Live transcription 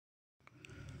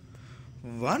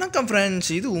வணக்கம் ஃப்ரெண்ட்ஸ்,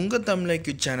 இது உங்கள்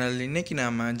தமிழைக்கு சேனல். இன்றைக்கி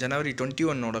நாம் ஜனவரி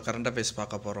 21 கரண்ட் அஃபேர்ஸ்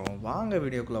பார்க்க போகிறோம். வாங்க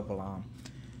வீடியோக்குள்ளே போகலாம்.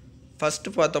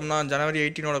 ஃபஸ்ட்டு பார்த்தோம்னா ஜனவரி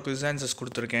 18 குவிஸ் ஆன்சர்ஸ்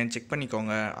கொடுத்துருக்கேன், செக்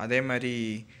பண்ணிக்கோங்க. அதே மாதிரி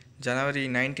ஜனவரி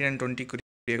 19 and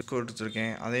 20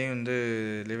 கொடுத்துருக்கேன், அதையும் வந்து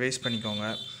ரிவைஸ்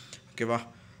பண்ணிக்கோங்க. ஓகேவா?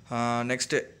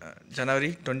 நெக்ஸ்ட்டு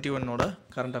ஜனவரி 21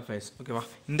 கரண்ட் அஃபேர்ஸ். ஓகேவா?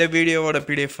 இந்த வீடியோவோட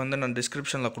பிடிஎஃப் வந்து நான்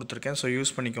டிஸ்கிரிப்ஷனில் கொடுத்துருக்கேன், ஸோ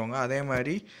யூஸ் பண்ணிக்கோங்க. அதே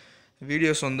மாதிரி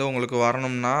வீடியோஸ் வந்து உங்களுக்கு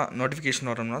வரணும்னா, நோட்டிஃபிகேஷன்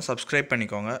வரணும்னா சப்ஸ்கிரைப்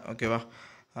பண்ணிக்கோங்க. ஓகேவா?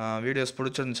 வீடியோஸ்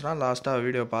பிடிச்சிருந்துச்சுன்னா லாஸ்ட்டாக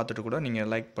வீடியோ பார்த்துட்டு கூட நீங்கள்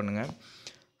லைக் பண்ணுங்கள்.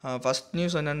 ஃபஸ்ட்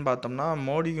நியூஸ் என்னென்னு பார்த்தோம்னா,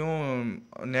 மோடியும்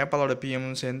நேபாளோட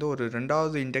பிஎம்மும் சேர்ந்து ஒரு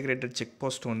 2வது இன்டெகிரேட்டட் செக்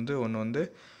போஸ்ட் வந்து ஒன்று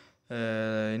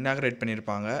இன்னாகரேட்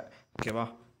பண்ணியிருப்பாங்க. ஓகேவா?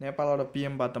 நேபாளோட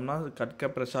பிஎம் பார்த்தோம்னா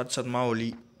பிரசாத் சர்மா ஒலி.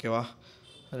 ஓகேவா?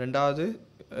 2வது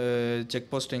செக்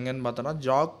போஸ்ட் எங்கேன்னு பார்த்தோன்னா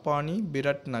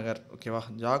ஜாக்பானி-பிரட்நகர். ஓகேவா?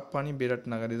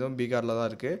 ஜாக்பானி-பிரட்நகர் இதுவும் பீகாரில்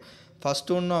தான் இருக்குது.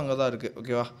 ஃபஸ்ட்டு ஒன்றும் அங்கே தான் இருக்குது.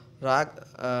 ஓகேவா?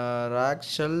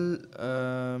 ராக்ஷல்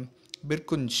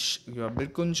பிர்குஞ்ச். ஓகேவா?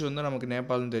 பிர்குஞ்ச் வந்து நமக்கு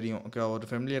நேபாள்னு தெரியும். ஓகேவா? ஒரு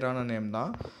ஃபெமிலியரான நேம்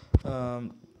தான்.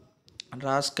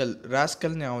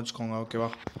 ராஸ்கல் ஞாபகம் வச்சுக்கோங்க. ஓகேவா?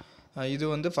 இது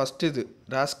வந்து ஃபஸ்ட்டு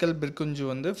ராஸ்கல் பிர்குஞ்சு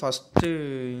வந்து first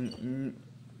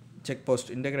check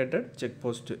post, integrated check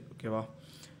post. ஓகேவா?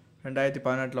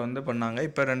 2018 வந்து பண்ணாங்க.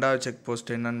 இப்போ 2வது செக்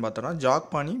போஸ்ட் என்னென்னு பார்த்தோன்னா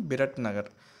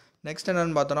ஜாக்பானி-பிரட்நகர். நெக்ஸ்ட்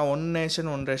என்னென்னு பார்த்தோன்னா one nation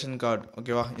one ration card.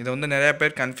 ஓகேவா? இதை வந்து நிறையா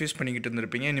பேர் கன்ஃபியூஸ் பண்ணிக்கிட்டு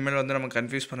இருந்திருப்பீங்க. இனிமேல் வந்து நம்ம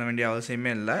கன்ஃபியூஸ் பண்ண வேண்டிய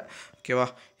அவசியமே இல்லை. ஓகேவா?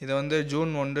 இதை வந்து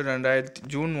ஜூன் 1,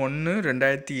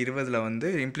 2020 வந்து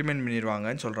இம்ப்ளிமெண்ட்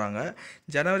பண்ணிடுவாங்கன்னு சொல்கிறாங்க.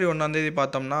 ஜனவரி 1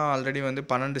 பார்த்தோம்னா ஆல்ரெடி வந்து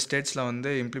 12 ஸ்டேட்ஸில்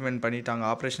வந்து இம்ப்ளிமெண்ட் பண்ணிட்டாங்க,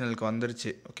 ஆப்ரேஷனலுக்கு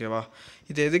வந்துருச்சு. ஓகேவா?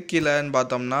 இது எதுக்கு கீழேன்னு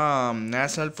பார்த்தோம்னா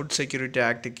நேஷ்னல் ஃபுட் செக்யூரிட்டி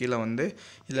ஆக்ட் கீழே வந்து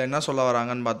இதில் என்ன சொல்ல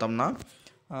வராங்கன்னு பார்த்தோம்னா,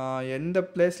 எந்த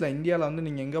பிளேஸில் இந்தியாவில் வந்து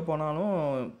நீங்கள் எங்கே போனாலும்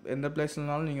எந்த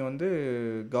பிளேஸ்லனாலும் நீங்கள் வந்து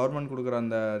கவர்மெண்ட் கொடுக்குற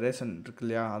அந்த ரேஷன் இருக்கு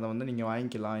இல்லையா, அதை வந்து நீங்கள்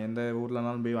வாங்கிக்கலாம், எந்த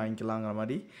ஊர்லனாலும் போய் வாங்கிக்கலாங்கிற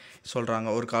மாதிரி சொல்கிறாங்க.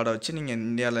 ஒரு கார்டை வச்சு நீங்கள்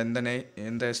இந்தியாவில்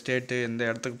எந்த ஸ்டேட்டு எந்த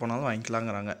இடத்துக்கு போனாலும்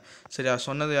வாங்கிக்கலாங்கிறாங்க. சரியா?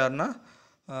 சொன்னது யாருன்னா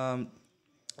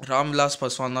ராம் விலாஸ்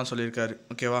பஸ்வான் தான் சொல்லியிருக்காரு.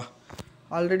 ஓகேவா?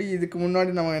 ஆல்ரெடி இதுக்கு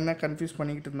முன்னாடி நம்ம என்ன கன்ஃபியூஸ்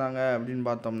பண்ணிக்கிட்டு இருந்தாங்க அப்படின்னு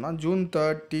பார்த்தோம்னா ஜூன்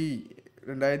 30,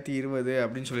 2020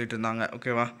 அப்படின்னு சொல்லிட்டு இருந்தாங்க.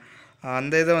 ஓகேவா?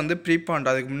 அந்த இதை வந்து ப்ரீபாண்ட்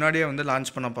அதுக்கு முன்னாடியே வந்து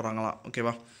லான்ச் பண்ண போகிறாங்களாம்.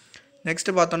 ஓகேவா?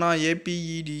 நெக்ஸ்ட்டு பார்த்தோன்னா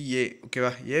APEDA.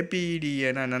 ஓகேவா?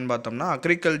 APEDAனா என்னென்னு பார்த்தோம்னா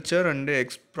agriculture and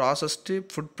processed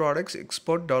food products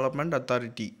export development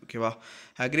authority. ஓகேவா?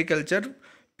 Agriculture,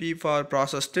 P for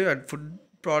processed and food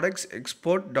products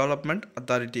export development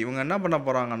authority. இவங்க என்ன பண்ண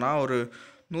போகிறாங்கன்னா ஒரு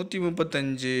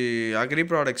 135 அக்ரி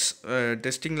ப்ராடக்ட்ஸ்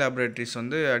டெஸ்டிங் லேபரேட்டரிஸ்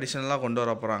வந்து அடிஷ்னலாக கொண்டு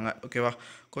வர போகிறாங்க. ஓகேவா?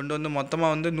 கொண்டு வந்து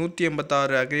மொத்தமாக வந்து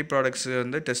 186 அக்ரி ப்ராடக்ட்ஸ்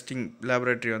வந்து டெஸ்டிங்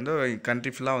லேபரேட்டரி வந்து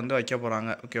கண்ட்ரி ஃபுல்லாக வந்து வைக்க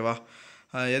போகிறாங்க. ஓகேவா?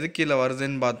 எது கீழே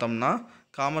வருதுன்னு பார்த்தோம்னா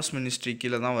காமர்ஸ் மினிஸ்ட்ரி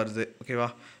கீழே தான் வருது. ஓகேவா?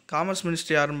 காமர்ஸ்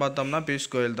மினிஸ்ட்ரி யாருன்னு பார்த்தோம்னா பியூஷ்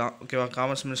கோயல் தான். ஓகேவா?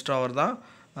 காமர்ஸ் மினிஸ்டரும் அவர் தான்,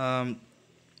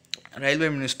 ரயில்வே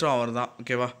மினிஸ்டரும் அவர் தான்.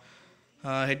 ஓகேவா?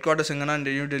 ஹெட் குவார்ட்டர்ஸ் எங்கன்னா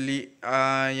நியூ டெல்லி.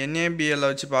 NABL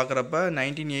வச்சு பார்க்குறப்ப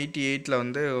 1988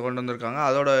 வந்து கொண்டு வந்திருக்காங்க.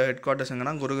 அதோட ஹெட் குவார்ட்டர்ஸ்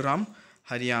எங்கன்னா குருகிராம்,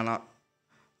 ஹரியானா.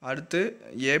 அடுத்து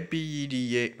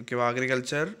APEDA. ஓகேவா?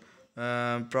 Agriculture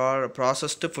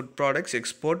processed food products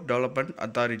export development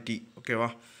authority. ஓகேவா?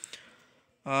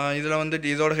 இதில் வந்து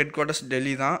இதோட ஹெட் குவார்ட்டர்ஸ்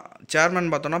டெல்லி தான்.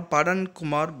 சேர்மன் பார்த்தோன்னா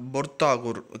படன்குமார்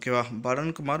போர்தாகூர். ஓகேவா?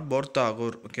 படன்குமார்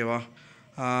போர்தாகூர். ஓகேவா?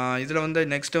 இதில் வந்து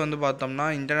நெக்ஸ்ட்டு வந்து பார்த்தோம்னா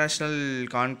international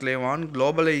conclave on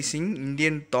globalising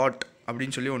Indian thought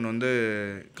அப்படின்னு சொல்லி ஒன்று வந்து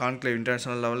கான்க்ளேவ்,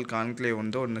 இன்டர்நேஷ்னல் லெவல் கான்க்ளேவ்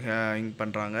வந்து ஒன்று இங்கே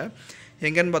பண்ணுறாங்க.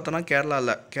 எங்கேன்னு பார்த்தோன்னா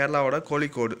கேரளாவோட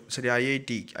கோழிக்கோடு. சரி,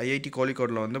 IIT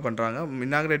கோழிக்கோடில் வந்து பண்ணுறாங்க.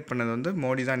 இன்னாகரேட் பண்ணது வந்து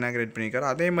மோடி தான் இன்னாகரேட் பண்ணியிருக்காரு.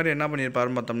 அதே மாதிரி என்ன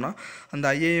பண்ணியிருப்பாருன்னு பார்த்தோம்னா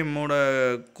அந்த IIMோட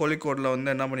கோழிக்கோடில்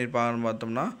வந்து என்ன பண்ணியிருப்பாருன்னு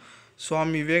பார்த்தோம்னா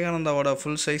சுவாமி விவேகானந்தாவோட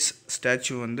ஃபுல் சைஸ்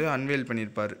ஸ்டாச்சு வந்து அன்வெயில்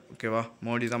பண்ணியிருப்பார். ஓகேவா?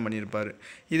 மோடி தான் பண்ணியிருப்பார்.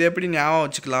 இது எப்படி ஞாபகம்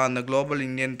வச்சுக்கலாம், அந்த குளோபல்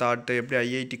இந்தியன் தாட்டு எப்படி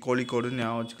IIT கோழிக்கோடுன்னு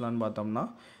ஞாபகம் வச்சுக்கலான்னு பார்த்தோம்னா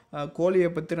கோழியை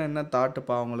பற்றின என்ன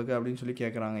தாட்டுப்பா அவங்களுக்கு அப்படின்னு சொல்லி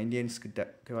கேட்குறாங்க இந்தியன்ஸ்கிட்ட.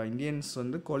 ஓகேவா? இந்தியன்ஸ்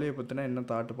வந்து கோழியை பற்றின என்ன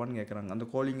தாட்டுப்பான்னு கேட்குறாங்க. அந்த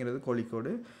கோழிங்கிறது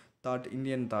கோழிக்கோடு, தாட்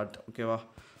இந்தியன் தாட். ஓகேவா?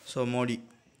 ஸோ மோடி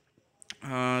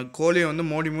கோழியை வந்து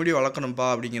மூடி வளர்க்கணும்ப்பா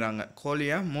அப்படிங்கிறாங்க.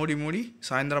 கோழியை மூடி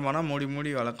சாயந்தரமானால்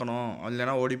மூடி வளர்க்கணும்,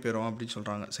 இல்லைனா ஓடி போயிடும் அப்படின்னு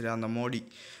சொல்கிறாங்க. சரி, அந்த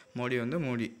மோடி வந்து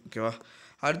ஓகேவா?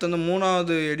 அடுத்து வந்து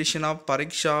 3வது எடிஷன் ஆஃப்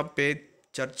பரீக்ஷா பே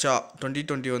சர்ச்சா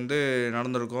 2020 வந்து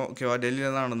நடந்திருக்கும். ஓகேவா?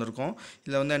 டெல்லியில் தான் நடந்திருக்கும்.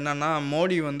 இதில் வந்து என்னென்னா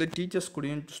மோடி வந்து டீச்சர்ஸ்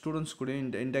கூடயும் ஸ்டூடெண்ட்ஸ் கூடயும்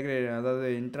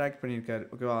இன்டராக்ட் பண்ணியிருக்காரு.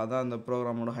 ஓகேவா? அதான் அந்த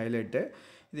ப்ரோக்ராமோட ஹைலைட்டு.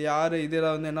 இது யார் இதில்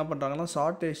வந்து என்ன பண்ணுறாங்கன்னா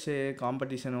ஷார்ட் எஸ்ஸே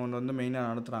காம்படிஷன் ஒன்று வந்து மெயினாக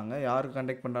நடத்துகிறாங்க. யார்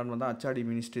கண்டக்ட் பண்ணுறான்னு பார்த்தா HRD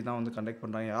மினிஸ்ட்ரி தான் வந்து கண்டக்ட்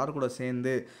பண்ணுறாங்க. யார் கூட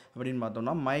சேர்ந்து அப்படின்னு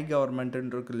பார்த்தோம்னா மை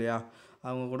கவர்மெண்ட்டுன்னு இருக்கு இல்லையா,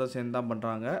 அவங்க கூட சேர்ந்து தான்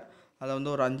பண்ணுறாங்க. அதை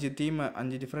வந்து ஒரு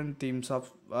 5 டிஃப்ரெண்ட் தீம்ஸ் ஆஃப்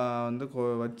வந்து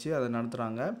வச்சு அதை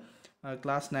நடத்துகிறாங்க.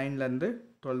 கிளாஸ் 9லேருந்து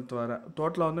 12th வர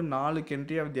டோட்டலாக வந்து 4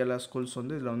 கேந்திரிய வித்யாலயா ஸ்கூல்ஸ்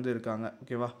வந்து இதில் வந்து இருக்காங்க.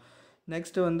 ஓகேவா.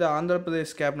 நெக்ஸ்ட்டு வந்து ஆந்திர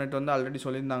பிரதேஷ் கேபினெட் வந்து ஆல்ரெடி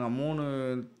சொல்லியிருந்தாங்க 3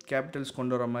 கேபிட்டல்ஸ்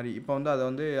கொண்டு வர மாதிரி. இப்போ வந்து அதை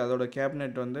வந்து அதோட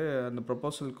கேபினெட் வந்து அந்த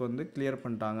ப்ரொபோசலுக்கு வந்து கிளியர்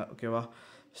பண்ணிட்டாங்க. ஓகேவா.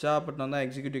 விசாகப்பட்டினம் தான்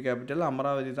எக்ஸிக்யூட்டிவ் கேபிட்டல்,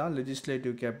 அமராவதி தான்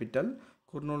லெஜிஸ்லேட்டிவ் கேபிட்டல்,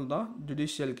 குர்னூல் தான்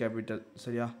ஜுடிஷியல் கேபிட்டல்.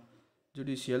 சரியா,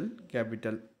 ஜுடிஷியல்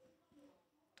கேபிட்டல்.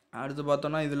 அடுத்து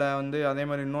பார்த்தோன்னா இதில் வந்து அதே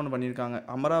மாதிரி இன்னொன்று பண்ணியிருக்காங்க.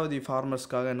 அமராவதி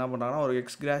ஃபார்மர்ஸ்க்காக என்ன பண்ணுறாங்கன்னா ஒரு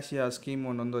எக்ஸ்கிராஷியா ஸ்கீம்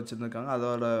ஒன்று வந்து வச்சுருந்துருக்காங்க.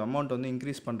 அதோட அமௌண்ட் வந்து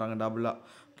இன்க்ரீஸ் பண்ணுறாங்க டபுளாக.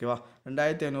 ஓகேவா.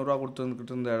 2500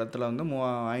 கொடுத்துக்கிட்டு இருந்த இடத்துல வந்து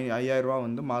 5000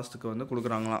 வந்து மாதத்துக்கு வந்து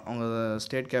கொடுக்குறாங்களாம். அவங்க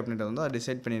ஸ்டேட் கேபினெட் வந்து அதை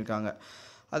டிசைட் பண்ணியிருக்காங்க.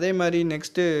 அதே மாதிரி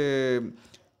next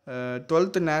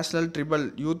 12th national triple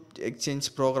youth exchange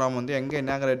program வந்து எங்கே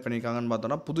இனாகரேட் பண்ணியிருக்காங்கன்னு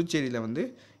பார்த்தோன்னா புதுச்சேரியில் வந்து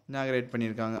இனாகரேட்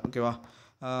பண்ணியிருக்காங்க. ஓகேவா.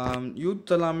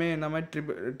 யூத் எல்லாமே என்ன மாதிரி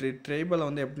ட்ரைபலை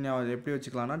வந்து எப்படி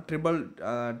வச்சுக்கலாம்னா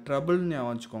ட்ரபிள்னு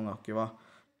வச்சுக்கோங்க. ஓகேவா.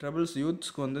 ட்ரபிள்ஸ்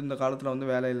யூத்ஸ்க்கு வந்து இந்த காலத்தில் வந்து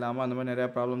வேலை இல்லாமல் அந்த மாதிரி நிறையா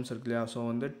ப்ராப்ளம்ஸ் இருக்கு இல்லையா. ஸோ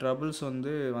வந்து ட்ரபிள்ஸ்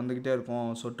வந்து வந்துக்கிட்டே இருக்கும்.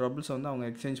 ஸோ ட்ரபிள்ஸை வந்து அவங்க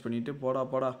எக்ஸ்சேஞ்ச் பண்ணிவிட்டு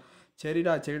போடா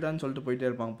சரிடான்னு சொல்லிட்டு போயிட்டே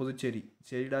இருப்பாங்க. புதுச்சேரி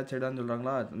சரிடான்னு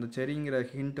சொல்கிறாங்களா, அந்த செரிங்கிற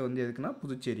ஹிண்ட் வந்து எதுக்குன்னா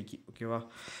புதுச்சேரிக்கு. ஓகேவா.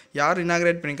 யார்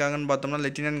இனாகரேட் பண்ணியிருக்காங்கன்னு பார்த்தோம்னா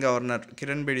லெப்டினன்ட் கவர்னர்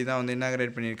கிரண் பேடி தான் வந்து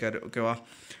இனாகரேட் பண்ணியிருக்காரு. ஓகேவா,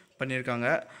 பண்ணியிருக்காங்க.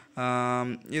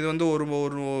 இது வந்து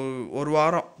ஒரு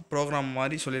வாரம் ப்ரோக்ராம்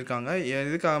மாதிரி சொல்லியிருக்காங்க.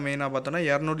 எதுக்காக மெயினாக பார்த்தோன்னா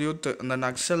 200 யூத் இந்த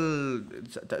நக்சல்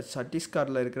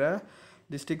சத்தீஸ்கரில் இருக்கிற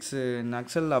டிஸ்ட்ரிக்ஸு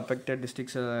நக்சல் அஃபெக்டட்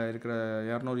டிஸ்ட்ரிக்ஸில் இருக்கிற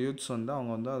 200 யூத்ஸ் வந்து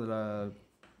அவங்க வந்து அதில்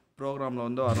ப்ரோக்ராமில்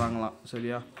வந்து வர்றாங்களாம்.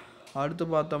 சரியா. அடுத்து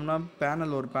பார்த்தோம்னா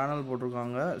ஒரு பேனல்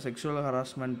போட்டிருக்காங்க. செக்ஷுவல்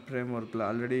ஹராஸ்மெண்ட் ஃப்ரேம் ஒர்க்கில்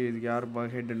ஆல்ரெடி இதுக்கு யார்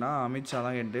ஹெட்டுனா அமித் ஷா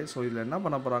தான் ஹெட்டு. ஸோ இதில் என்ன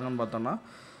பண்ண போகிறாங்கன்னு பார்த்தோன்னா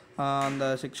அந்த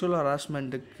செக்ஷுவல்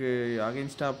ஹராஸ்மெண்ட்டுக்கு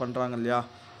அகெயின்ஸ்டாக பண்ணுறாங்க இல்லையா,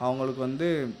 அவங்களுக்கு வந்து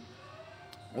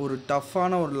ஒரு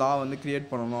டஃப்பான ஒரு லா வந்து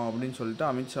க்ரியேட் பண்ணணும் அப்படின்னு சொல்லிட்டு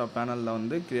அமித்ஷா பேனலில்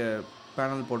வந்து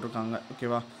பேனல் போட்டிருக்காங்க.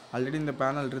 ஓகேவா. ஆல்ரெடி இந்த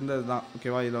பேனல் இருந்தது தான்.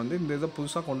 ஓகேவா. இதில் வந்து இந்த இதை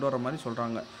புதுசாக கொண்டு வர மாதிரி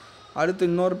சொல்கிறாங்க. அடுத்து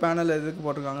இன்னொரு பேனல் எதுக்கு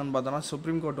போட்டிருக்காங்கன்னு பார்த்தோன்னா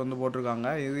சுப்ரீம் கோர்ட் வந்து போட்டிருக்காங்க.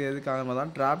 இது எதுக்காக பார்த்தா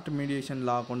டிராஃப்ட் மீடியேஷன்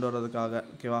லா கொண்டு வரதுக்காக.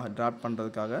 ஓகேவா. டிராஃப்ட்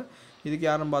பண்ணுறதுக்காக. இதுக்கு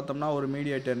யாரும் பார்த்தோம்னா ஒரு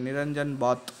மீடியேட்டர் நிரஞ்சன்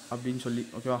பாத் அப்படின்னு சொல்லி.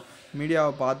 ஓகேவா.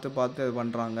 மீடியாவை பார்த்து இது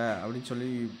பண்ணுறாங்க அப்படின்னு சொல்லி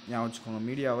ஞாபகம் வச்சுக்கோங்க.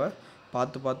 மீடியாவை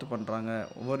பார்த்து பண்ணுறாங்க.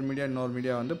 ஒவ்வொரு மீடியா இன்னொரு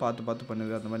மீடியா வந்து பார்த்து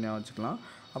பண்ணுது, அந்த மாதிரி ஞாபகம் வச்சுக்கலாம்.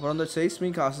 அப்புறம் வந்து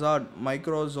செய்ஸ்மிக் ஹசார்ட்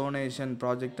மைக்ரோசோனேஷன்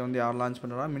ப்ராஜெக்ட் வந்து யார் லான்ச்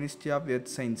பண்ணுறா, ministry of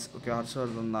earth science. Okay,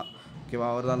 Harshvardhan தான். ஓகேவா,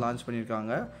 அவர் தான் லான்ச்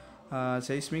பண்ணியிருக்காங்க.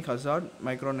 செய்ஸ்மிக் ஹசார்ட்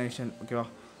மைக்ரோனேஷன். ஓகேவா.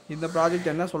 இந்த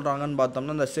ப்ராஜெக்ட் என்ன சொல்கிறாங்கன்னு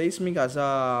பார்த்தோம்னா இந்த செய்ஸ்மிக்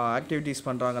ஆக்டிவிட்டீஸ்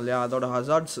பண்ணுறாங்க இல்லையா, அதோட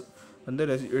ஹசார்ட்ஸ் வந்து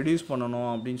ரெடியூஸ்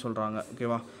பண்ணணும் அப்படின்னு சொல்கிறாங்க.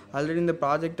 ஓகேவா. ஆல்ரெடி இந்த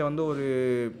ப்ராஜெக்டை வந்து ஒரு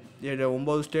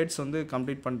 9 ஸ்டேட்ஸ் வந்து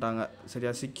கம்ப்ளீட் பண்ணிட்டாங்க.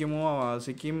 சரியா.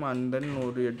 சிக்கிம் அண்ட் தென்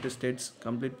ஒரு 8 ஸ்டேட்ஸ்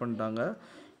கம்ப்ளீட் பண்ணிட்டாங்க.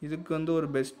 இதுக்கு வந்து ஒரு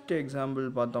பெஸ்ட் எக்ஸாம்பிள்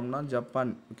பார்த்தோம்னா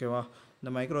ஜப்பான். ஓகேவா.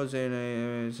 இந்த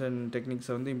மைக்ரோசேஷன்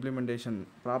டெக்னிக்ஸை வந்து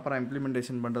ப்ராப்பராக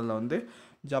இம்ப்ளிமெண்டேஷன் பண்ணுறதுல வந்து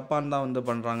ஜப்பான் தான் வந்து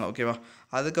பண்ணுறாங்க. ஓகேவா.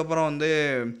 அதுக்கப்புறம் வந்து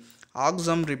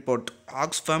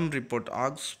ஆக்ஸ்ஃபேம்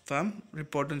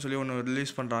ரிப்போர்ட்டுன்னு சொல்லி ஒன்று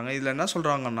ரிலீஸ் பண்ணுறாங்க. இதில் என்ன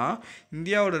சொல்கிறாங்கன்னா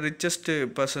இந்தியாவோட ரிச்சஸ்ட்டு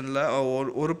பர்சனில்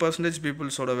 1%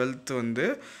 பீப்புள்ஸோட வெல்த் வந்து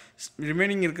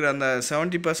ரிமைனிங் இருக்கிற அந்த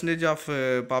 70% ஆஃப்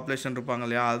பாப்புலேஷன் இருப்பாங்க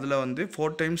இல்லையா, அதில் வந்து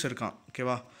 4 டைம்ஸ் இருக்கான்.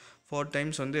 ஓகேவா. 4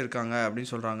 டைம்ஸ் வந்து இருக்காங்க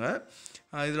அப்படின்னு சொல்கிறாங்க.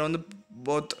 இதில் வந்து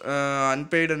போத்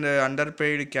அன்பெய்டு அண்ட்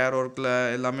அண்டர்பெய்டு கேர் ஒர்க்கில்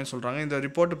எல்லாமே சொல்கிறாங்க. இந்த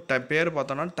ரிப்போர்ட்டு பேர்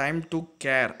பார்த்தோன்னா டைம் டு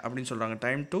கேர் அப்படின்னு சொல்கிறாங்க.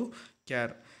 டைம் டு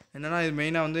கேர் என்னென்னா இது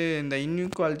மெயினாக வந்து இந்த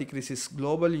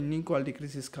குளோபல் இன்இக்வாலிட்டி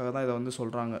கிரைசிஸ்க்காக தான் இதை வந்து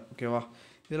சொல்கிறாங்க. ஓகேவா.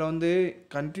 இதில் வந்து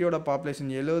கண்ட்ரியோட பாப்புலேஷன்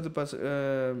 70%,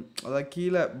 அதாவது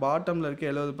கீழே பாட்டமில் இருக்க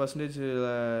 70%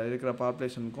 இருக்கிற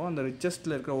பாப்புலேஷனுக்கும் அந்த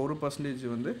ரிச்சஸ்ட்டில் இருக்கிற 1%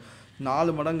 வந்து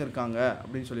 4 மடங்கு இருக்காங்க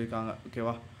அப்படின்னு சொல்லியிருக்காங்க.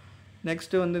 ஓகேவா.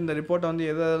 நெக்ஸ்ட்டு வந்து இந்த ரிப்போர்ட்டை வந்து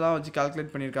எதெல்லாம் வச்சு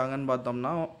கால்குலேட் பண்ணியிருக்காங்கன்னு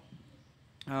பார்த்தோம்னா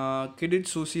கிடிட்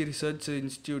சூசி research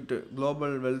institute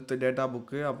global wealth data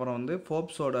book, அப்புறம் வந்து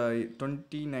ஃபோர்ப்ஸோட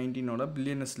 2019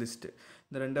 பில்லியனர்ஸ் லிஸ்ட்டு,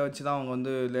 இந்த 2 வச்சு தான் அவங்க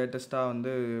வந்து லேட்டஸ்ட்டாக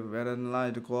வந்து வேறு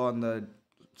என்னெல்லாம் இருக்கோ அந்த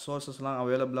சோர்ஸஸ்லாம்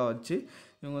அவைலபிளாக வச்சு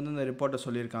இவங்க வந்து இந்த ரிப்போர்ட்டை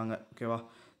சொல்லியிருக்காங்க. ஓகேவா.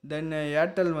 தென்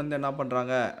ஏர்டெல் வந்து என்ன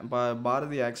பண்ணுறாங்க, இப்போ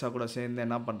பாரதி ஆக்ஸா கூட சேர்ந்து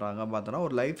என்ன பண்ணுறாங்க பார்த்தோன்னா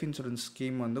ஒரு லைஃப் இன்சூரன்ஸ்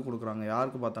ஸ்கீம் வந்து கொடுக்குறாங்க.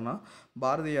 யாருக்கு பார்த்தோன்னா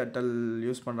பாரதி ஏர்டெல்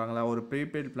யூஸ் பண்ணுறாங்களா, ஒரு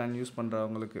ப்ரீபெய்ட் பிளான் யூஸ்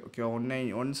பண்ணுறவங்களுக்கு. ஓகேவா.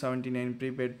 179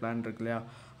 ப்ரீபெய்ட் பிளான் இருக்கு இல்லையா,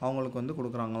 அவங்களுக்கு வந்து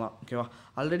கொடுக்குறாங்களாம். ஓகேவா.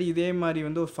 ஆல்ரெடி இதே மாதிரி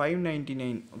வந்து ஒரு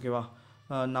 599. ஓகேவா.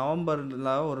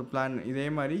 நவம்பரில் ஒரு பிளான் இதே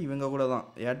மாதிரி இவங்க கூட தான்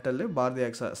ஏர்டெல் பாரதி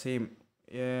ஆக்ஸா சேம்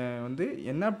வந்து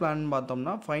என்ன பிளான்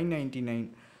பார்த்தோம்னா 599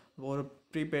 ஒரு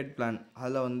ப்ரீபெய்ட் பிளான்.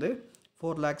 அதில் வந்து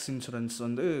 4 lakhs இன்சூரன்ஸ்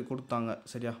வந்து கொடுத்தாங்க.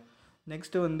 சரியா.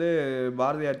 நெக்ஸ்ட்டு வந்து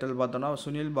பாரதி ஏர்டெல் பார்த்தோன்னா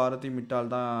சுனில் பாரதி மிட்டால்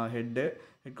தான் ஹெட்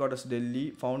குவார்ட்டர்ஸ் டெல்லி.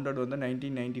 ஃபவுண்டட் வந்து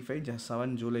 1995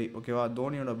 7 ஜூலை. ஓகேவா.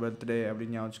 தோனியோட பர்த்டே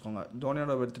அப்படின்னு ஞாபகம் வச்சுக்கோங்க.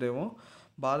 தோனியோட பர்த்டேவும்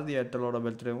பாரதி ஏர்டெலோட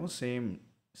பர்த்டேவும்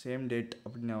சேம் டேட்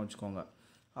அப்படின்னு ஞாபகம் வச்சுக்கோங்க.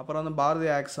 அப்புறம் வந்து பாரதி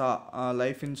ஆக்ஸா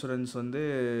லைஃப் இன்சூரன்ஸ் வந்து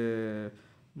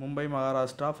மும்பை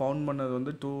மகாராஷ்டிரா ஃபவுண்ட் பண்ணது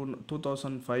வந்து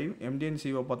 2005.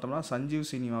 எம்டிஎன்சிஓ பார்த்தோம்னா சஞ்சீவ்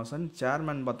சீனிவாசன்.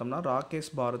 சேர்மன் பார்த்தோம்னா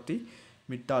ராகேஷ் பாரதி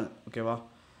மிட்டால். ஓகேவா,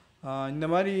 இந்த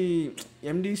மாதிரி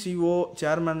எம்டிசிஓ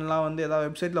சேர்மன்லாம் வந்து எதாவது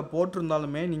வெப்சைட்டில்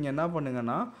போட்டிருந்தாலுமே நீங்கள் என்ன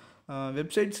பண்ணுங்கன்னா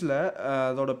வெப்சைட்ஸில்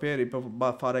அதோட பேர் இப்போ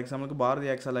ஃபார் எக்ஸாம்பிளுக்கு பாரதி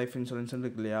ஆக்ஸா லைஃப் இன்சூரன்ஸ்னு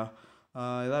இருக்கு இல்லையா,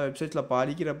 ஏதாவது வெப்சைட்டில்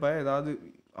படிக்கிறப்ப ஏதாவது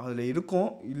அதில் இருக்கும்,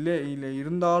 இல்லை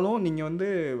இருந்தாலும் நீங்கள் வந்து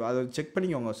அதை செக்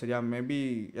பண்ணிக்கோங்க சரியா. மேபி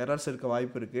எரர்ஸ் இருக்க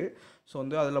வாய்ப்பு இருக்குது. ஸோ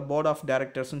வந்து அதில் போர்ட் ஆஃப்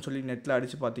டைரக்டர்ஸ்னு சொல்லி நெட்டில்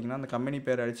அடித்து பார்த்தீங்கன்னா அந்த கம்பெனி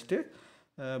பேர் அடிச்சுட்டு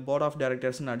போர்ட் ஆஃப்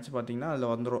டைரக்டர்ஸ்னு அடித்து பார்த்தீங்கன்னா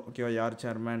அதில் வந்துடும். ஓகேவா, யார்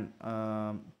சேர்மன்,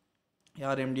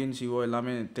 யார் எம்டிஎன்சிஓ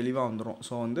எல்லாமே தெளிவாக வந்துடும்.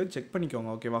 ஸோ வந்து செக் பண்ணிக்கோங்க.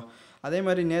 ஓகேவா, அதே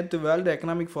மாதிரி நேற்று வேர்ல்டு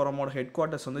எக்கனாமிக் ஃபோரமோட ஹெட்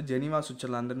குவார்ட்டர்ஸ் வந்து ஜெனீவா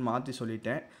சுவிட்சர்லாந்துன்னு மாற்றி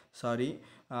சொல்லிட்டேன், சாரி.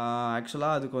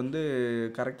 ஆக்சுவலாக அதுக்கு வந்து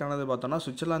கரெக்டானது பார்த்தோன்னா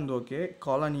சுவிட்சர்லாந்து. ஓகே,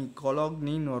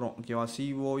 கொலாக்னின்னு வரும். ஓகேவா,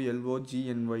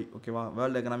 COLOGNY. ஓகேவா,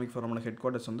 வேர்ல்டு எக்கனாமிக் ஃபோரமோட ஹெட்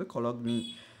குவார்ட்டர்ஸ் வந்து கொலாக்னி,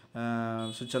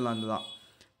 சுவிட்சர்லாந்து தான்.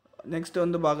 நெக்ஸ்ட்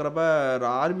வந்து பார்க்குறப்ப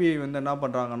ஆர்பிஐ வந்து என்ன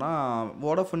பண்ணுறாங்கன்னா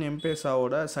வோடாஃபோன்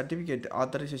எம்பேசாவோட சர்டிஃபிகேட்,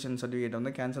 ஆத்தரைசேஷன் சர்டிஃபிகேட்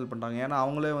வந்து கேன்சல் பண்ணுறாங்க. ஏன்னா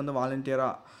அவங்களே வந்து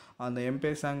வாலண்டியராக அந்த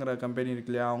எம்பேசாங்கிற கம்பெனி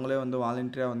இருக்கு இல்லையா, அவங்களே வந்து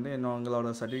வாலண்டியராக வந்து அவங்களோட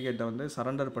சர்டிஃபிகேட்டை வந்து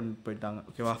சரண்டர் பண்ணிட்டு போயிட்டாங்க.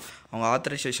 ஓகேவா, அவங்க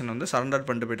ஆத்தரைசேஷன் வந்து சரண்டர்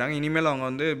பண்ணிட்டு போயிட்டாங்க. இனிமேல் அவங்க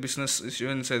வந்து பிஸ்னஸ்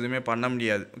இஷ்யூன்ஸ் எதுவுமே பண்ண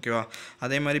முடியாது. ஓகேவா,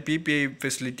 அதே மாதிரி பிபிஐ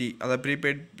ஃபெசிலிட்டி, அதாவது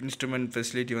ப்ரீபெய்ட் இன்ஸ்ட்ருமெண்ட்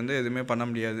ஃபெசிலிட்டி வந்து எதுவுமே பண்ண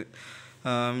முடியாது.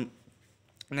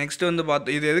 நெக்ஸ்ட்டு வந்து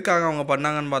இது எதுக்காக அவங்க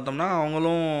பண்ணாங்கன்னு பார்த்தோம்னா,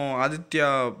 அவங்களும் ஆதித்யா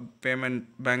பேமெண்ட்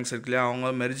பேங்க்ஸ் இருக்கு இல்லையா, அவங்க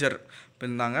மெர்ஜர்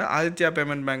இருந்தாங்க. ஆதித்யா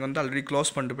பேமெண்ட் பேங்க் வந்து ஆல்ரெடி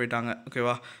க்ளோஸ் பண்ணிட்டு போயிட்டாங்க.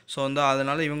 ஓகேவா, ஸோ வந்து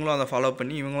அதனால் இவங்களும் அதை ஃபாலோ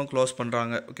பண்ணி இவங்களும் க்ளோஸ்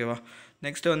பண்ணுறாங்க. ஓகேவா,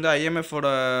 நெக்ஸ்ட்டு வந்து IMFோட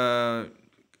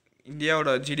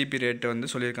இந்தியாவோட ஜிடிபி ரேட்டு வந்து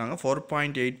சொல்லியிருக்காங்க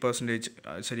 4.8%.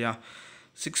 சரியா,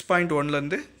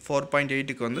 6.1லேருந்து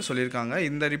 4.8க்கு வந்து சொல்லியிருக்காங்க.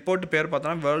 இந்த ரிப்போர்ட் பேர்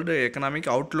பார்த்தோன்னா வேர்ல்டு எக்கனாமிக்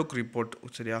அவுட்லுக் ரிப்போர்ட்.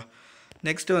 சரியா,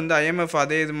 நெக்ஸ்ட்டு வந்து IMF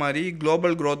அதே இது மாதிரி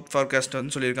குளோபல் க்ரோத் ஃபார்காஸ்ட்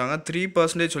வந்து சொல்லியிருக்காங்க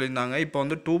 3% சொல்லியிருந்தாங்க. இப்போ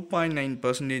வந்து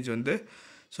 2.9% வந்து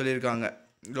சொல்லியிருக்காங்க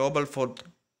குளோபல்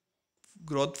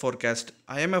க்ரோத் ஃபோர்காஸ்ட்.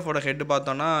 IMFோட ஹெட்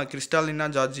பார்த்தோன்னா கிறிஸ்டாலினா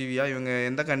ஜார்ஜிவியா, இவங்க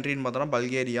எந்த கண்ட்ரின்னு பார்த்தோன்னா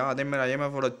பல்கேரியா. அதேமாதிரி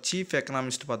IMFோட சீஃப்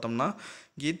எக்கனாமிஸ்ட் பார்த்தோம்னா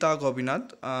கீதா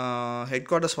கோபிநாத். ஹெட்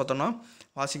குவார்ட்டர்ஸ் பார்த்தோம்னா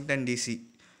வாஷிங்டன் DC.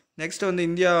 நெக்ஸ்ட் வந்து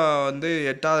இந்தியா வந்து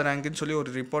 8வது ரேங்க்குன்னு சொல்லி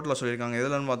ஒரு ரிப்போர்ட்டில் சொல்லியிருக்காங்க.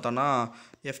 எதுலன்னு பார்த்தோன்னா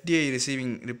FDI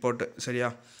ரிசீவிங் ரிப்போர்ட்டு. சரியா,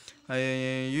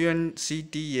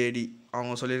 UNCTAD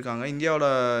அவங்க சொல்லியிருக்காங்க. இந்தியாவோட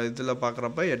இதில்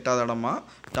பார்க்குறப்ப 8வது இடமா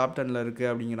டாப் 10ல் இருக்குது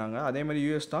அப்படிங்கிறாங்க. அதேமாதிரி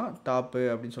US தான் டாப்பு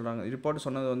அப்படின்னு சொல்கிறாங்க. ரிப்போர்ட்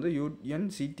சொன்னது வந்து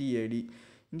UNCTAD.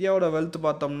 இந்தியாவோட வெல்த்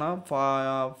பார்த்தோம்னா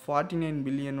 49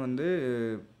 பில்லியன் வந்து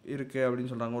இருக்குது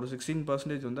அப்படின்னு சொல்கிறாங்க. ஒரு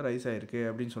 16% வந்து ரைஸ் ஆகிருக்கு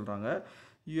அப்படின்னு சொல்கிறாங்க.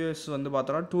 US வந்து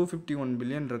பார்த்தோன்னா 251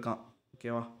 பில்லியன் இருக்கான்.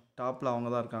 ஓகேவா, டாப்பில்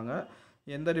அவங்க தான் இருக்காங்க.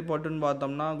 எந்த ரிப்போர்ட்டுன்னு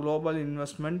பார்த்தோம்னா global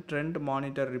investment trend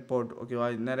monitor report. ஓகேவா,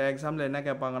 நிறைய எக்ஸாம்பிள் என்ன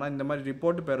கேட்பாங்கன்னா இந்த மாதிரி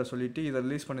ரிப்போர்ட் பேரை சொல்லிவிட்டு இதை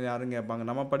ரிலீஸ் பண்ணது யாருன்னு கேட்பாங்க.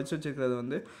 நம்ம படித்து வச்சுருக்கிறது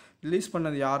வந்து ரிலீஸ்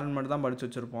பண்ணது யாருன்னு மட்டும் தான் படித்து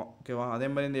வச்சுருப்போம். ஓகேவா, அதே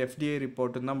மாதிரி இந்த FDI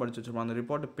ரிப்போர்ட்டுன்னு தான் படித்து வச்சுருப்போம். அந்த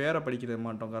ரிப்போர்ட் பேரை படிக்கிறது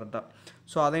மாட்டோம் கரெக்டாக.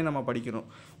 ஸோ அதையும் நம்ம படிக்கணும்.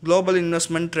 Global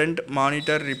investment trend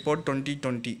monitor report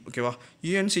 2020. ஓகேவா,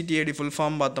 UNCTAD ஃபுல்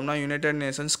ஃபார்ம் பார்த்தோம்னா United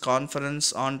Nations conference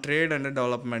on trade and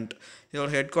development. இதோட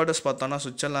ஹெட் குவார்ட்டர்ஸ் பார்த்தோம்னா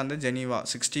சுவிட்சர்லாந்து ஜெனீவா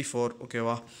 64.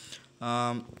 ஓகேவா,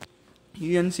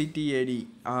 UNCTAD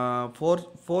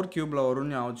 4 கியூபில்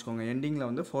வரும்னு ஞாபகம் வச்சுக்கோங்க. எண்டிங்கில்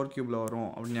வந்து 4 கியூபில் வரும்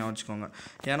அப்படின்னு ஞாபகம் வச்சுக்கோங்க.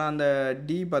 ஏன்னா அந்த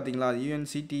D பார்த்தீங்களா,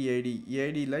 UNCTAD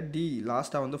ADயில் D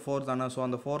லாஸ்ட்டாக வந்து 4 தானே, ஸோ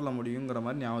அந்த 4ல் முடியுங்கிற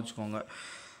மாதிரி ஞாபகம் வச்சுக்கோங்க.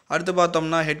 அடுத்து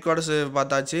பார்த்தோம்னா ஹெட் குவார்ட்டர்ஸ்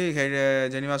பார்த்தாச்சு,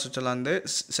 ஜெனீவா சுவிட்சர்லாந்து.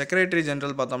 செக்ரட்டரி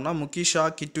ஜெனரல் பார்த்தோம்னா முகிஷா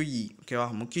கிட்டுயி. ஓகேவா,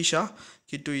 முகிஷா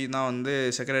கிட்டுயி தான் வந்து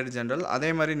செக்ரட்டரி ஜெனரல். அதே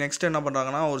மாதிரி நெக்ஸ்ட் என்ன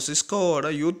பண்ணுறாங்கன்னா ஒரு சிஸ்கோவோட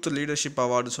யூத் லீடர்ஷிப்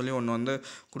அவார்டு சொல்லி ஒன்று வந்து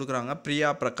கொடுக்குறாங்க,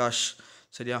 பிரியா பிரகாஷ்.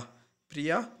 சரியா,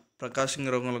 பிரியா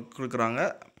பிரகாஷ்ங்கிறவங்களுக்கு கொடுக்குறாங்க.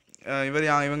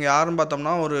 இவங்க யாருன்னு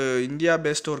பார்த்தோம்னா ஒரு இந்தியா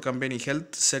பேஸ்டு ஒரு கம்பெனி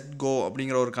ஹெல்த் செட் கோ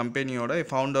அப்படிங்கிற ஒரு கம்பெனியோட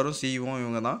ஃபவுண்டரும் CEO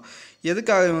இவங்க தான்.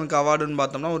 எதுக்காக இவங்களுக்கு அவார்டுன்னு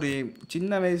பார்த்தோம்னா ஒரு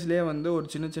சின்ன வயசுலேயே வந்து ஒரு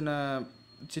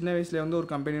சின்ன வயசுலேயே வந்து ஒரு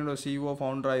கம்பெனியோட CEO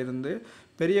ஃபவுண்டராக இருந்து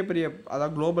பெரிய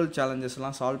அதாவது குளோபல்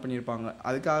சேலஞ்சஸ்லாம் சால்வ் பண்ணியிருப்பாங்க.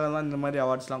 அதுக்காக தான் இந்த மாதிரி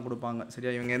அவார்ட்ஸ்லாம் கொடுப்பாங்க.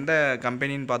 சரியா, இவங்க எந்த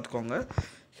கம்பெனின்னு பார்த்துக்கோங்க,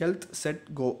 ஹெல்த் செட்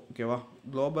கோ. ஓகேவா,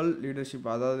 குளோபல் லீடர்ஷிப்,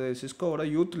 அதாவது சிஸ்கோவோட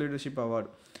யூத் லீடர்ஷிப் அவார்டு.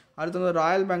 அடுத்து வந்து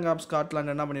ராயல் பேங்க் ஆஃப்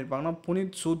ஸ்காட்லாண்ட் என்ன பண்ணியிருப்பாங்கன்னா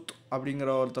புனித் சூத் அப்படிங்கிற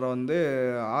ஒருத்தரை வந்து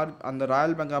அந்த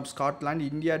Royal bank of Scotland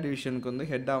India டிவிஷனுக்கு வந்து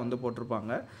ஹெட்டாக வந்து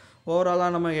போட்டிருப்பாங்க.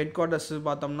 ஓவராலாக நம்ம ஹெட் குவார்ட்டர்ஸ்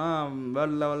பார்த்தோம்னா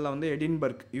வேர்ல்டு லெவலில் வந்து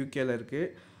எடின்பர்க் UKல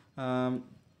இருக்குது.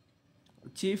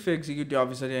 சீஃப் எக்ஸிக்யூட்டிவ்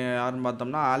ஆஃபீஸர் யாருன்னு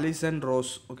பார்த்தோம்னா அலிசன்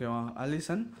ரோஸ். ஓகேவா,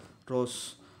 அலிசன் ரோஸ்.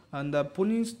 அந்த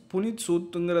புனித்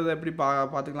சூத்துங்கிறத எப்படி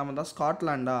பார்த்துக்கலாமா தான்,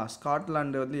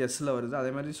 ஸ்காட்லாண்டு வந்து எஸ்ஸில் வருது,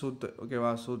 அதே மாதிரி சூத்து.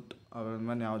 ஓகேவா, சூத் அது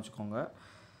மாதிரி ஞாபகம் வச்சுக்கோங்க.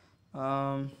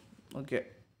 ஓகே,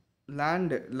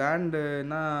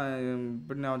 லேண்டுனா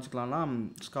இப்படி நான் வச்சுக்கலாம்னா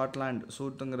ஸ்காட்லாண்ட்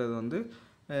சூட்டுங்கிறது வந்து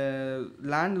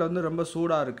லேண்டில் வந்து ரொம்ப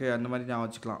சூடாக இருக்குது அந்த மாதிரி ஞாபகம்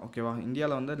வச்சுக்கலாம். ஓகேவா,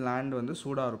 இந்தியாவில் வந்து லேண்ட் வந்து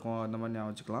சூடாக இருக்கும் அந்த மாதிரி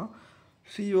ஞாபகம் வச்சுக்கலாம்.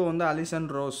 சிஇஓ வந்து அலிசன்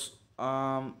ரோஸ்.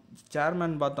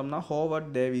 சேர்மன் பார்த்தோம்னா ஹோவர்ட்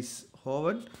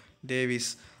டேவிஸ்.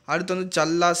 அடுத்து வந்து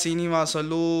சல்லா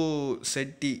சீனிவாசலு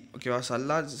செட்டி. ஓகேவா,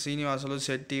 சல்லா சீனிவாசலு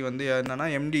செட்டி வந்து என்னென்னா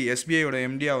எம்டி, எஸ்பிஐயோட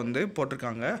எம்டியாக வந்து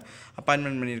போட்டிருக்காங்க,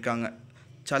 அப்பாயின்மெண்ட் பண்ணியிருக்காங்க,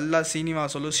 சல்லா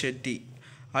சீனிவாசலு செட்டி.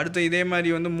 அடுத்து இதே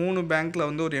மாதிரி வந்து 3 பேங்க்கில்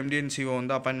வந்து ஒரு எம்டிஎன்சிஓ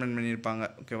வந்து அப்பாயின்மெண்ட் பண்ணியிருப்பாங்க.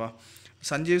 ஓகேவா,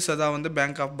 சஞ்சீவ் சதா வந்து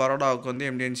பேங்க் ஆஃப் பரோடாவுக்கு வந்து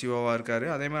எம்டிஎன்சிஓவாக இருக்கார்.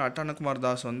 அதே மாதிரி அட்டானகுமார்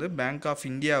தாஸ் வந்து பேங்க் ஆஃப்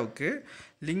இந்தியாவுக்கு,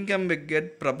 லிங்கம்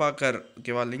வெங்கட் பிரபாகர்.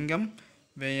 ஓகேவா, லிங்கம்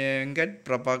வெங்கட்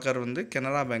பிரபாகர் வந்து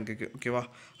கனரா பேங்க்குக்கு. ஓகேவா,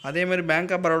 அதே மாதிரி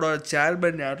பேங்க் ஆஃப் பரோடா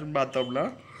சேர்மன் யாருன்னு பார்த்தோம்னா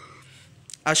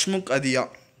அஷ்முக் அதியா.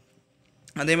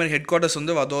 அதே மாதிரி ஹெட் குவார்ட்டர்ஸ்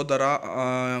வந்து வதோதரா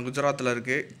குஜராத்தில்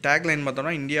இருக்குது. டேக்லைன்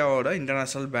பார்த்தோம்னா இந்தியாவோட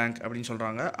இன்டர்நேஷ்னல் பேங்க் அப்படின்னு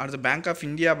சொல்கிறாங்க. அடுத்து பேங்க் ஆஃப்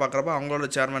இந்தியா பார்க்குறப்ப அவங்களோட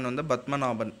சேர்மன் வந்து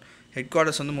பத்மநாபன். ஹெட்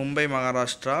குவார்ட்டர்ஸ் வந்து மும்பை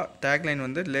மகாராஷ்டிரா. டேக்லைன்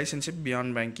வந்து relationship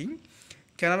beyond banking.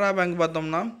 Canara bank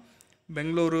பார்த்தோம்னா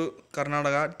பெங்களூரு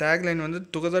கர்நாடகா. டேக்லைன் வந்து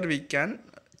டுகெதர் வி கேன்.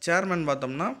 சேர்மன்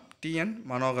பார்த்தோம்னா டிஎன்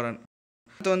மனோகரன்.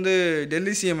 அடுத்து வந்து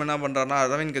டெல்லி சிஎம் என்ன பண்ணுறாருனா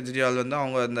அரவிந்த் கெஜ்ரிவால் வந்து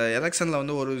அவங்க இந்த எலெக்ஷனில்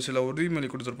வந்து ஒரு சில உறுதிமொழி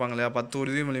கொடுத்துருப்பாங்க இல்லையா, 10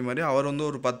 உறுதிமொழி மாதிரி அவர் வந்து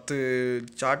ஒரு 10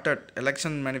 சார்ட்டர்ட்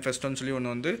எலெக்ஷன் மேனிஃபெஸ்டோன்னு சொல்லி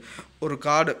ஒன்று வந்து ஒரு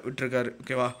கார்டு விட்டுருக்காரு.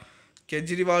 ஓகேவா,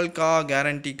 கெஜ்ரிவால்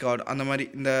கேரண்டி கார்டு அந்த மாதிரி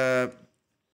இந்த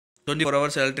 24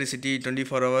 hours எலக்ட்ரிசிட்டி,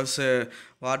 24 hours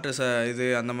வாட்டர் இது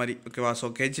அந்த மாதிரி. ஓகேவா, ஸோ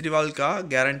கெஜ்ரிவால்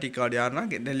கேரண்டி கார்டு யாருன்னா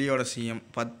டெல்லியோட CM.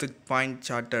 10 point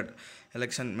chartered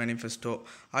election manifesto.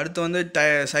 அடுத்து வந்து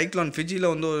சைக்ளோன் ஃபிஜியில்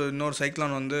வந்து இன்னொரு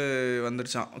சைக்ளோன் வந்து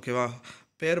வந்துருச்சான். ஓகேவா,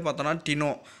 பேர் பார்த்தோன்னா டினோ.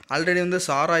 ஆல்ரெடி வந்து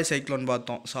சாராய் சைக்ளோன்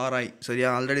பார்த்தோம், சாராய்.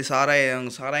 சரியா, ஆல்ரெடி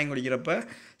சாராயம் குடிக்கிறப்ப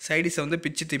சைடிஸை வந்து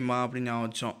பிச்சு திம்மா அப்படின்னு ஞாபகம்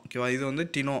வச்சோம். ஓகேவா, இது வந்து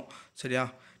டினோ. சரியா,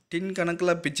 டின்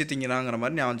கணக்கில் பிச்சு திங்கிறாங்கிற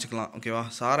மாதிரி ஞாபகம் வச்சுக்கலாம். ஓகேவா,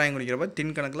 சாராயம் குடிக்கிறப்ப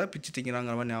டின் கணக்கில் பிச்சு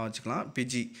திங்கிறாங்கிற மாதிரி ஞாபகம் வச்சுக்கலாம்,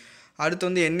 பிஜி. அடுத்து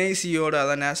வந்து என்ஐசியோட,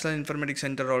 அதாவது நேஷ்னல் இன்ஃபர்மேட்டிக்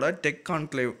சென்டரோட டெக்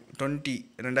கான்க்ளேவ்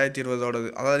 2020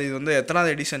 அதாவது இது வந்து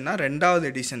எத்தனாவது எடிஷன்னா 2வது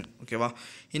எடிஷன். ஓகேவா,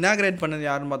 இனாகரேட் பண்ணது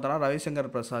யாருன்னு பார்த்தோன்னா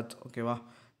ரவிசங்கர் பிரசாத். ஓகேவா,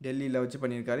 டெல்லியில் வச்சு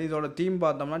பண்ணியிருக்காரு. இதோட தீம்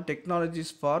பார்த்தோம்னா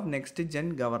technologies for next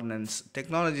gen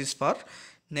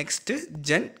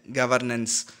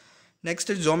governance.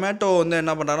 Next Zomato வந்து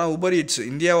என்ன பண்ணுறாங்கன்னா உபர் ஈட்ஸ்,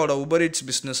 இந்தியாவோட உபர் ஈட்ஸ்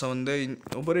பிஸ்னஸை வந்து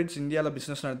உபர் ஈட்ஸ் இந்தியாவில்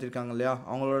பிஸ்னஸ் நடத்திருக்காங்க இல்லையா,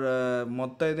 அவங்களோட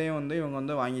மொத்த இதையும் வந்து இவங்க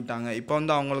வந்து வாங்கிட்டாங்க. இப்போ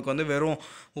வந்து அவங்களுக்கு வந்து வெறும்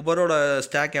உபரோட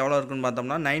ஸ்டாக் எவ்வளோ இருக்குன்னு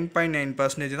பார்த்தோம்னா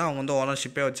 9.9% தான் அவங்க வந்து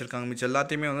ஓனர்ஷிப்பே வச்சுருக்காங்க. மிச்சம்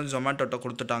எல்லாத்தையுமே வந்து ஜொமேட்டோட்ட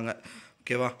கொடுத்துட்டாங்க.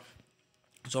 ஓகேவா,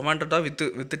 ஜொமேட்டோட்டா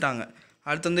விற்றுட்டாங்க.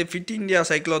 அடுத்து வந்து ஃபிட் இந்தியா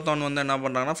சைக்ளோத்தான் வந்து என்ன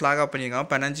பண்ணுறாங்கன்னா ஃப்ளாக் ஆஃப்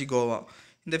பண்ணியிருக்காங்க பனாஜி கோவா.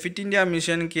 இந்த ஃபிட் இந்தியா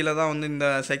மிஷன் கீழே தான் வந்து இந்த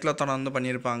சைக்ளோத்தான் வந்து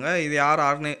பண்ணியிருப்பாங்க. இது யார்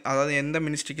அதாவது எந்த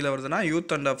மினிஸ்ட்ரி கீழே வருதுன்னா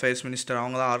யூத் அண்ட் அஃபேர்ஸ் மினிஸ்டர்,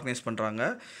 அவங்க தான் ஆர்கனைஸ் பண்ணுறாங்க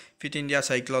ஃபிட் இந்தியா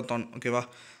சைக்ளோத்தான். ஓகேவா,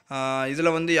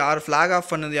 இதில் வந்து யார் ஃப்ளாக்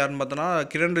ஆஃப் பண்ணது யாருன்னு பார்த்தோன்னா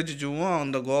கிரண் ரிஜிஜுவும்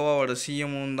அந்த கோவாவோட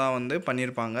சிஎம்மும் தான் வந்து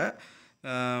பண்ணியிருப்பாங்க.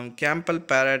 Campbell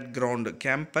parade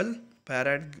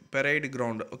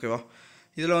ground. ஓகேவா,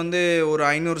 இதில் வந்து ஒரு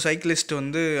 500 சைக்கிளிஸ்ட்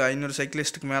வந்து 500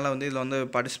 சைக்கிளிஸ்ட்டுக்கு மேலே வந்து இதில் வந்து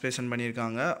பார்ட்டிசிபேஷன்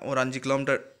பண்ணியிருக்காங்க. ஒரு 5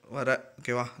 கிலோமீட்டர் வர.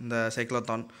 ஓகேவா, இந்த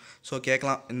சைக்ளோத்தான். ஸோ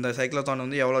கேட்கலாம் இந்த சைக்ளோத்தான்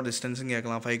வந்து எவ்வளோ டிஸ்டன்ஸுன்னு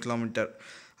கேட்கலாம், 5 கிலோமீட்டர்.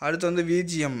 அடுத்து வந்து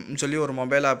விஜிஎம் சொல்லி ஒரு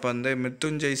மொபைல் ஆப் வந்து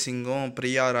மிருத்யுஞ்சய் சிங்கும்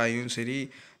பிரியா ராயும் சரி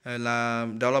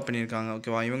டெவலப் பண்ணியிருக்காங்க.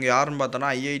 ஓகேவா, இவங்க யாருன்னு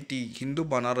பார்த்தோன்னா ஐஐடி ஹிந்து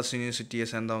பனாரஸ் யூனிவர்சிட்டியை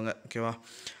சேர்ந்தவங்க. ஓகேவா,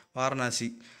 வாரணாசி.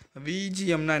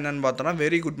 விஜிஎம்னா என்னென்னு பார்த்தோன்னா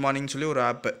வெரி குட் மார்னிங் சொல்லி ஒரு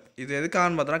ஆப்பு. இது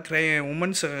எதுக்காகன்னு பார்த்தோன்னா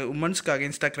உமன்ஸ்க்கு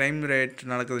அகென்ஸ்டாக க்ரைம் ரேட்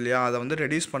நடக்குது இல்லையா, அதை வந்து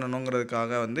ரெடியூஸ்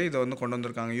பண்ணணுங்கிறதுக்காக வந்து இதை வந்து கொண்டு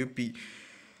வந்திருக்காங்க யூபி.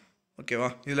 ஓகேவா,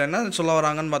 இதில் என்ன சொல்ல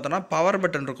வராங்கன்னு பார்த்தோன்னா பவர்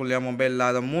பட்டன் இருக்கும் இல்லையா மொபைலில்,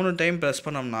 அதை 3 டைம் ப்ரெஸ்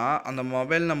பண்ணோம்னா அந்த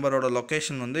மொபைல் நம்பரோட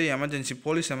லொக்கேஷன் வந்து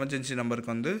போலீஸ் எமர்ஜென்சி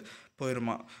நம்பருக்கு வந்து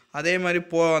போயிடுமா. அதே மாதிரி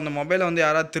அந்த மொபைலை வந்து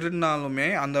யாராவது திருடினாலுமே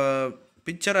அந்த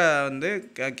பிக்சரை வந்து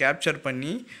கேப்சர்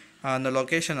பண்ணி அந்த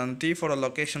லொக்கேஷன், அந்த தீஃபோட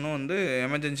லொக்கேஷனும் வந்து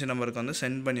எமர்ஜென்சி நம்பருக்கு வந்து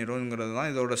சென்ட் பண்ணிடுங்கிறது தான்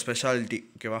இதோட ஸ்பெஷாலிட்டி.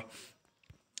 ஓகேவா,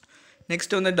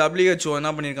 நெக்ஸ்ட்டு வந்து WHO என்ன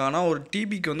பண்ணியிருக்காங்கன்னா ஒரு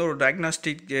டிபிக்கு வந்து ஒரு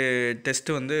டயக்னாஸ்டிக்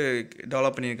டெஸ்ட்டு வந்து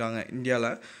டெவலப் பண்ணியிருக்காங்க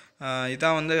இந்தியாவில்.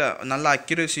 இதான் வந்து நல்ல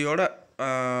அக்யூரேசியோட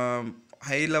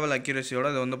ஹை லெவல் அக்யூரேசியோட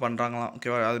இதை வந்து பண்ணுறாங்களாம்.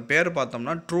 ஓகேவா, அது பேர்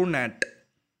பார்த்தோம்னா ட்ரூநேட்.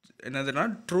 என்னதுன்னா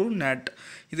ட்ரூநேட்.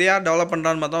 இதை யார் டெவலப்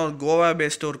பண்ணுறான்னு பார்த்தா ஒரு கோவா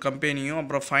பேஸ்டு ஒரு கம்பெனியும்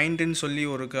அப்புறம் ஃபைண்டுன்னு சொல்லி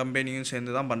ஒரு கம்பெனியும்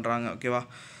சேர்ந்து தான் பண்ணுறாங்க. ஓகேவா,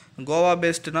 கோவா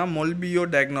பேஸ்டுனா மொல்பியோ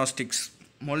டயக்னாஸ்டிக்ஸ்.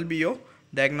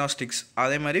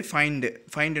 அதே மாதிரி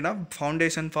ஃபைண்டுனா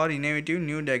foundation for innovative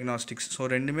new diagnostics. So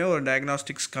ரெண்டுமே ஒரு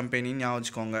டயக்னாஸ்டிக்ஸ் கம்பெனின்னு ஞாபகம்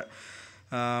வச்சுக்கோங்க.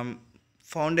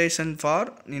 Foundation for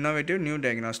innovative new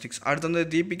diagnostics. அடுத்து வந்து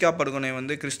தீபிகா படுகோனே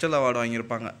வந்து கிறிஸ்டல் அவார்டு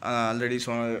வாங்கியிருப்பாங்க, ஆல்ரெடி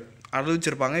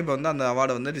அறிவிச்சிருப்பாங்க. இப்போ வந்து அந்த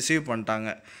அவார்டை வந்து ரிசீவ் பண்ணிட்டாங்க.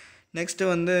 நெக்ஸ்ட்டு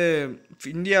வந்து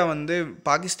இந்தியா வந்து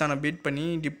பாகிஸ்தானை பீட் பண்ணி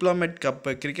டிப்ளமேட் கப்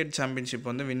கிரிக்கெட் சாம்பியன்ஷிப்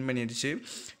வந்து வின் பண்ணிடுச்சு.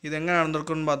 இது எங்கே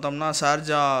நடந்திருக்குன்னு பார்த்தோம்னா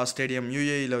ஷார்ஜா ஸ்டேடியம்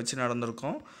யூஏஇயில் வச்சு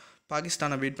நடந்திருக்கும்.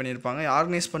 பாகிஸ்தானை பீட் பண்ணியிருப்பாங்க.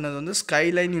 ஆர்கனைஸ் பண்ணது வந்து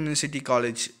ஸ்கைலைன் யூனிவர்சிட்டி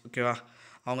காலேஜ், ஓகேவா,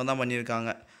 அவங்க தான்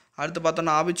பண்ணியிருக்காங்க. அடுத்து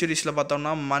பார்த்தோம்னா ஆபிச்சுரிஸில்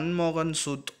பார்த்தோம்னா மன்மோகன்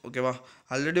சூத், ஓகேவா,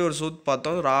 ஆல்ரெடி ஒரு சூத்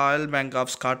பார்த்தோம் ராயல் பேங்க்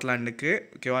ஆஃப் ஸ்காட்லாண்டுக்கு,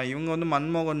 ஓகேவா. இவங்க வந்து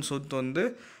மன்மோகன் சூத் வந்து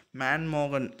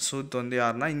மேன்மோகன் சூத் வந்து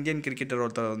யாருன்னா இந்தியன் கிரிக்கெட்டர்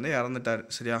ஒருத்தர் வந்து இறந்துட்டார்.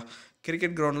 சரியா,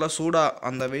 கிரிக்கெட் கிரவுண்டில் சூடாக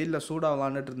அந்த வெயிலில் சூடாக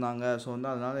விளாண்டுட்டு இருந்தாங்க. ஸோ வந்து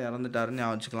அதனால் இறந்துட்டாருன்னு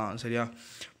ஞாபகம் வச்சுக்கலாம். சரியா,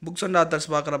 புக்ஸ் அண்ட் ஆத்தர்ஸ்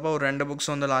பார்க்குறப்ப ஒரு 2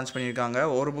 புக்ஸ் வந்து லான்ச் பண்ணியிருக்காங்க.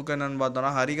 ஒரு புக் என்னென்னு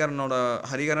பார்த்தோன்னா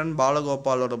Hariharan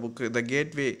பாலகோபாலோட book the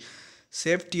gateway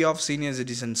safety of senior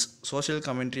citizens, social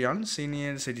commentary on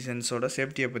senior சிட்டிசன்ஸோட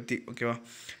சேஃப்டியை பற்றி, ஓகேவா.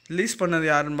 ரிலீஸ் பண்ணது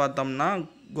யாருன்னு பார்த்தோம்னா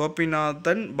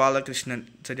கோபிநாதன் பாலகிருஷ்ணன்.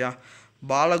 சரியா,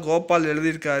 பாலகோபால்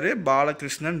எழுதியிருக்காரு,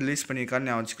 பாலகிருஷ்ணன் ரிலீஸ் பண்ணியிருக்காருன்னு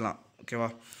ஞாபகம் வச்சுக்கலாம். ஓகேவா,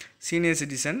 சீனியர்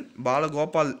சிட்டிசன்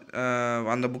பாலகோபால்,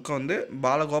 அந்த புக்கை வந்து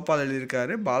பாலகோபால்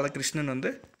எழுதியிருக்காரு, பாலகிருஷ்ணன்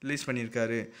வந்து ரிலீஸ்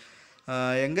பண்ணியிருக்காரு.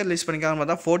 எங்கே ரிலீஸ் பண்ணியிருக்காங்கன்னு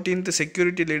பார்த்தா 14th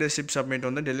செக்யூரிட்டி லீடர்ஷிப் சப்மிட்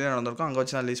வந்து டெல்லியில் நடந்திருக்கும். அங்கே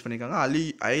வச்சு தான் ரிலீஸ் பண்ணியிருக்காங்க.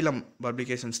 ஐலம்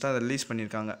பப்ளிகேஷன்ஸ் தான் அதை ரிலீஸ்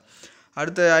பண்ணியிருக்காங்க.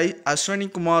 அடுத்து அஸ்வினி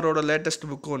குமாரோட லேட்டஸ்ட்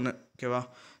புக்கு ஒன்று, ஓகேவா,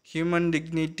 ஹியூமன்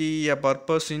டிக்னிட்டி எ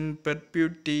பர்பஸ் இன்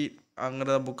பெர்பியூட்டி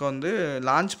அங்கிற புக்கை வந்து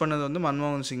லான்ச் பண்ணது வந்து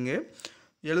மன்மோகன் சிங்கு,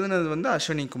 எழுதுனது வந்து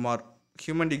அஸ்வினி குமார்.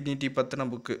 ஹியூமன் டிக்னிட்டி பற்றின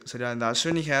புக்கு. சரியா, இந்த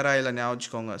அஸ்வினி ஹேர் ஆயிலை ஞாபகம்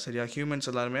வச்சுக்கோங்க. சரியா, ஹியூமன்ஸ்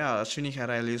எல்லாருமே அஸ்வினி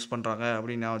ஹேர் ஆயில் யூஸ் பண்ணுறாங்க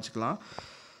அப்படின்னு ஞாபகம் வச்சுக்கலாம்.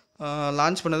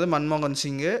 லான்ச் பண்ணது மன்மோகன்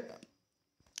சிங்கு.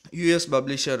 யூஎஸ்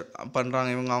பப்ளிஷர் பண்ணுறாங்க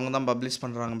இவங்க, அவங்க தான் பப்ளிஷ்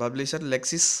பண்ணுறாங்க. பப்ளிஷர்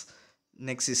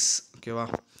நெக்ஸிஸ், ஓகேவா.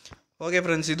 ஓகே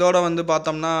ஃப்ரெண்ட்ஸ், இதோட வந்து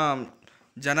பார்த்தோம்னா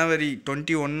ஜனவரி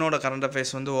 21 கரண்ட்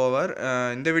அஃபேர்ஸ் வந்து ஓவர்.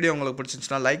 இந்த வீடியோ உங்களுக்கு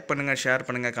பிடிச்சிருந்துச்சுன்னா லைக் பண்ணுங்கள், ஷேர்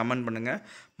பண்ணுங்கள், கமெண்ட் பண்ணுங்கள்,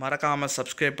 மறக்காமல்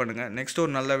சப்ஸ்கிரைப் பண்ணுங்கள். நெக்ஸ்ட்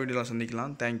ஒரு நல்ல வீடியோவில்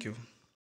சந்திக்கலாம். தேங்க்யூ.